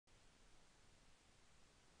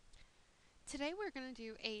Today we're going to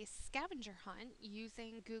do a scavenger hunt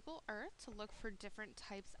using Google Earth to look for different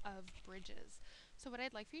types of bridges. So what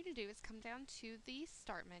I'd like for you to do is come down to the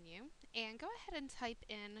Start menu and go ahead and type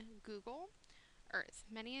in Google Earth.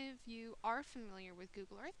 Many of you are familiar with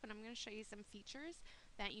Google Earth, but I'm going to show you some features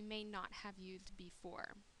that you may not have used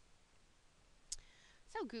before.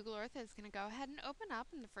 So Google Earth is going to go ahead and open up,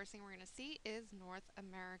 and the first thing we're going to see is North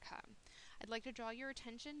America. I'd like to draw your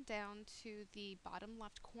attention down to the bottom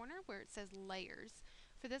left corner where it says Layers.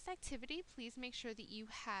 For this activity, please make sure that you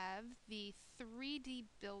have the 3D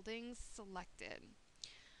buildings selected.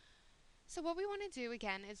 So what we want to do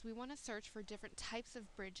again is we want to search for different types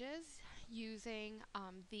of bridges using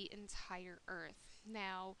the entire Earth.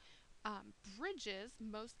 Now, bridges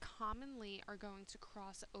most commonly are going to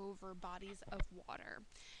cross over bodies of water.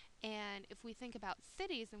 And if we think about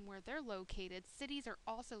cities and where they're located, cities are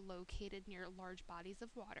also located near large bodies of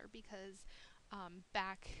water because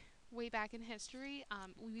way back in history,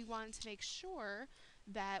 we wanted to make sure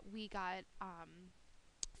that we got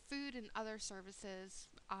food and other services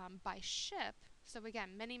by ship. So again,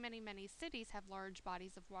 many cities have large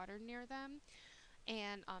bodies of water near them,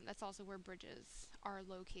 and that's also where bridges are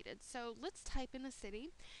located. So let's type in a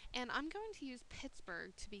city, and I'm going to use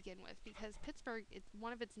Pittsburgh to begin with because Pittsburgh,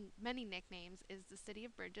 one of its many nicknames is the city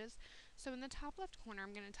of bridges. So in the top left corner,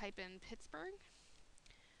 I'm going to type in Pittsburgh,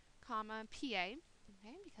 comma, PA,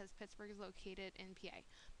 okay, because Pittsburgh is located in PA.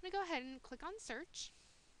 I'm going to go ahead and click on search.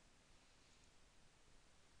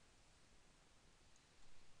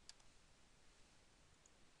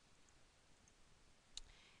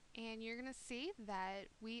 And you're going to see that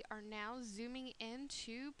we are now zooming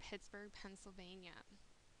into Pittsburgh, Pennsylvania.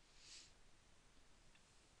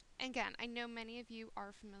 Again, I know many of you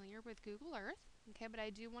are familiar with Google Earth, okay, but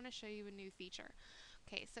I do want to show you a new feature.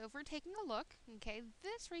 Okay, so if we're taking a look, okay,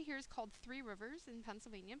 this right here is called Three Rivers in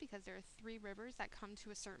Pennsylvania because there are three rivers that come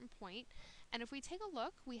to a certain point. And if we take a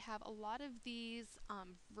look, we have a lot of these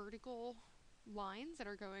vertical lines that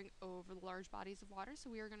are going over the large bodies of water,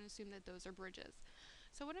 so we are going to assume that those are bridges.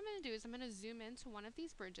 So what I'm going to do is I'm going to zoom into one of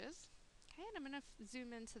these bridges, okay, and I'm going to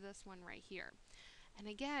zoom into this one right here. And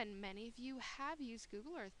again, many of you have used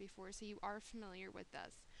Google Earth before, so you are familiar with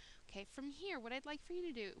this. Okay, from here, what I'd like for you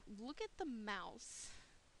to do, look at the mouse,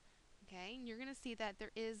 okay, and you're going to see that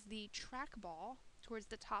there is the trackball towards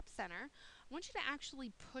the top center. I want you to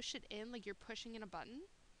actually push it in like you're pushing in a button.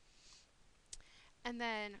 And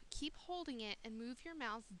then keep holding it and move your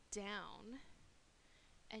mouse down,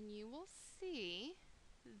 and you will see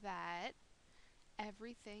that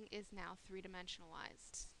everything is now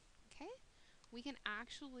three-dimensionalized. Okay? We can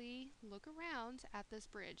actually look around at this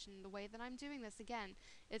bridge, and the way that I'm doing this again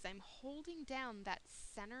is I'm holding down that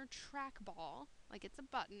center trackball like it's a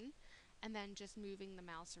button and then just moving the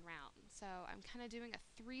mouse around. So I'm kind of doing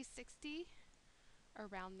a 360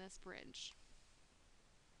 around this bridge.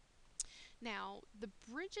 Now, the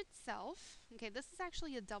bridge itself, okay, this is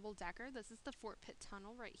actually a double-decker. This is the Fort Pitt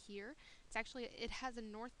Tunnel right here. It has a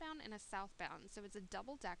northbound and a southbound, so it's a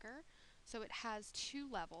double-decker. So it has two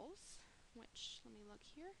levels, which, let me look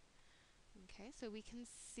here. Okay, so we can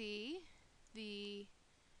see the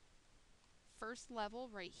first level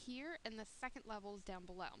right here, and the second level is down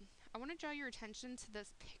below. I want to draw your attention to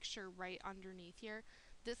this picture right underneath here.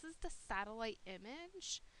 This is the satellite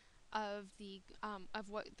image of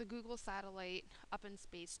what the Google satellite up in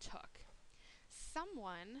space took.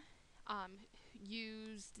 Someone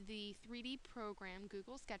used the 3D program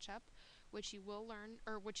Google SketchUp, which you will learn,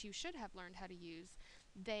 or which you should have learned how to use.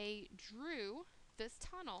 They drew this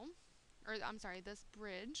tunnel, or I'm sorry, this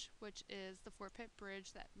bridge, which is the Fort Pitt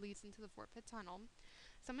Bridge that leads into the Fort Pitt Tunnel.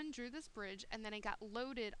 Someone drew this bridge, and then it got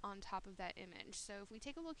loaded on top of that image. So if we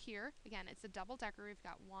take a look here, again, it's a double-decker. We've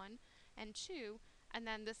got 1 and 2, and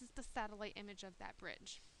then this is the satellite image of that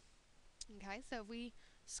bridge. Okay, so if we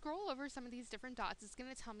scroll over some of these different dots, it's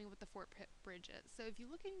going to tell me what the Fort Pitt Bridge is. So if you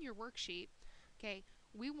look in your worksheet, okay,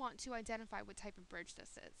 we want to identify what type of bridge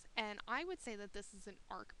this is. And I would say that this is an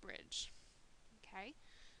arc bridge. Okay,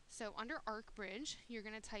 so under arc bridge, you're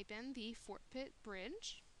going to type in the Fort Pitt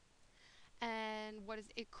Bridge. And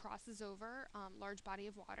it crosses over large body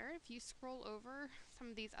of water. If you scroll over some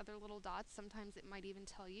of these other little dots, sometimes it might even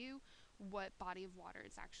tell you what body of water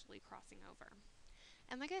it's actually crossing over.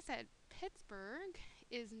 And like I said, Pittsburgh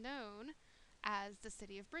is known as the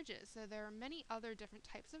city of bridges. So there are many other different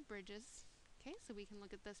types of bridges. Okay, so we can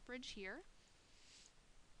look at this bridge here.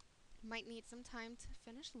 Might need some time to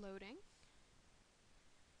finish loading.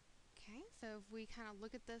 Okay, so if we kind of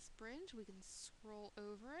look at this bridge, we can scroll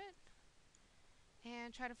over it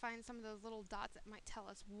and try to find some of those little dots that might tell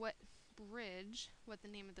us what the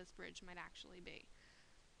name of this bridge might actually be.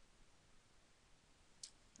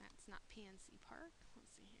 That's not PNC Park.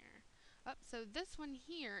 Let's see here. Oh, so this one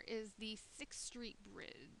here is the 6th Street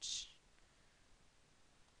Bridge.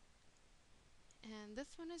 And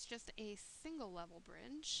this one is just a single level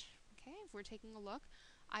bridge. Okay, if we're taking a look,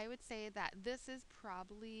 I would say that this is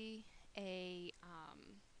probably a,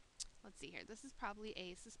 let's see here, this is probably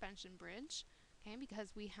a suspension bridge. Okay,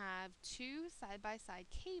 because we have two side-by-side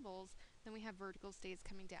cables, then we have vertical stays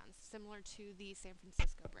coming down, similar to the San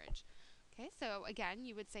Francisco Bridge. Okay, so again,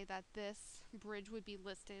 you would say that this bridge would be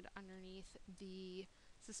listed underneath the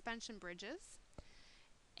suspension bridges.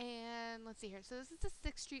 And let's see here. So this is the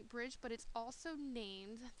 6th Street Bridge, but it's also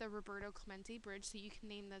named the Roberto Clemente Bridge, so you can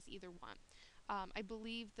name this either one. I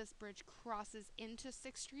believe this bridge crosses into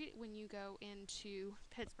 6th Street when you go into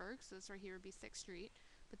Pittsburgh, so this right here would be 6th Street.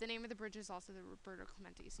 But the name of the bridge is also the Roberto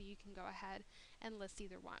Clemente, so you can go ahead and list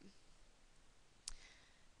either one.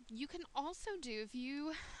 You can also do, if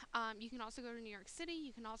you, you can also go to New York City,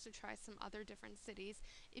 you can also try some other different cities.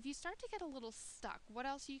 If you start to get a little stuck, what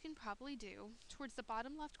else you can probably do, towards the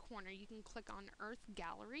bottom left corner, you can click on Earth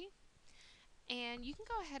Gallery, and you can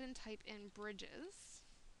go ahead and type in bridges,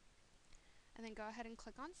 and then go ahead and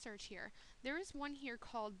click on search here. There is one here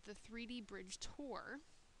called the 3D Bridge Tour,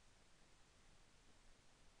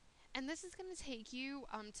 and this is going to take you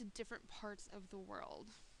to different parts of the world.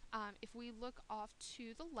 If we look off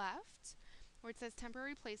to the left, where it says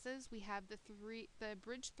temporary places, we have the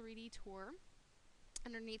Bridge 3D Tour.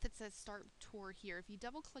 Underneath it says Start Tour here. If you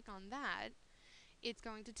double click on that, it's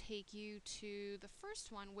going to take you to the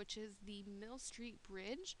first one, which is the Mill Street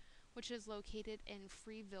Bridge, which is located in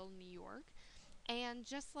Freeville, New York. And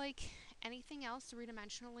just like anything else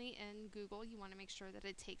three-dimensionally in Google, you want to make sure that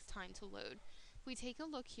it takes time to load. If we take a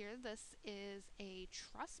look here, this is a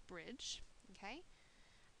truss bridge, okay?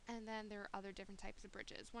 And then there are other different types of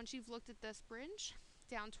bridges. Once you've looked at this bridge,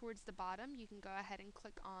 down towards the bottom, you can go ahead and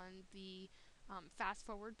click on the fast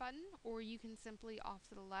forward button, or you can simply off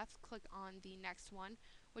to the left click on the next one,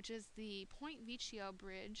 which is the Point Vecchio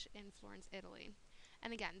Bridge in Florence, Italy.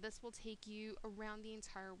 And again, this will take you around the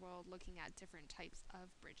entire world looking at different types of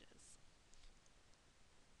bridges.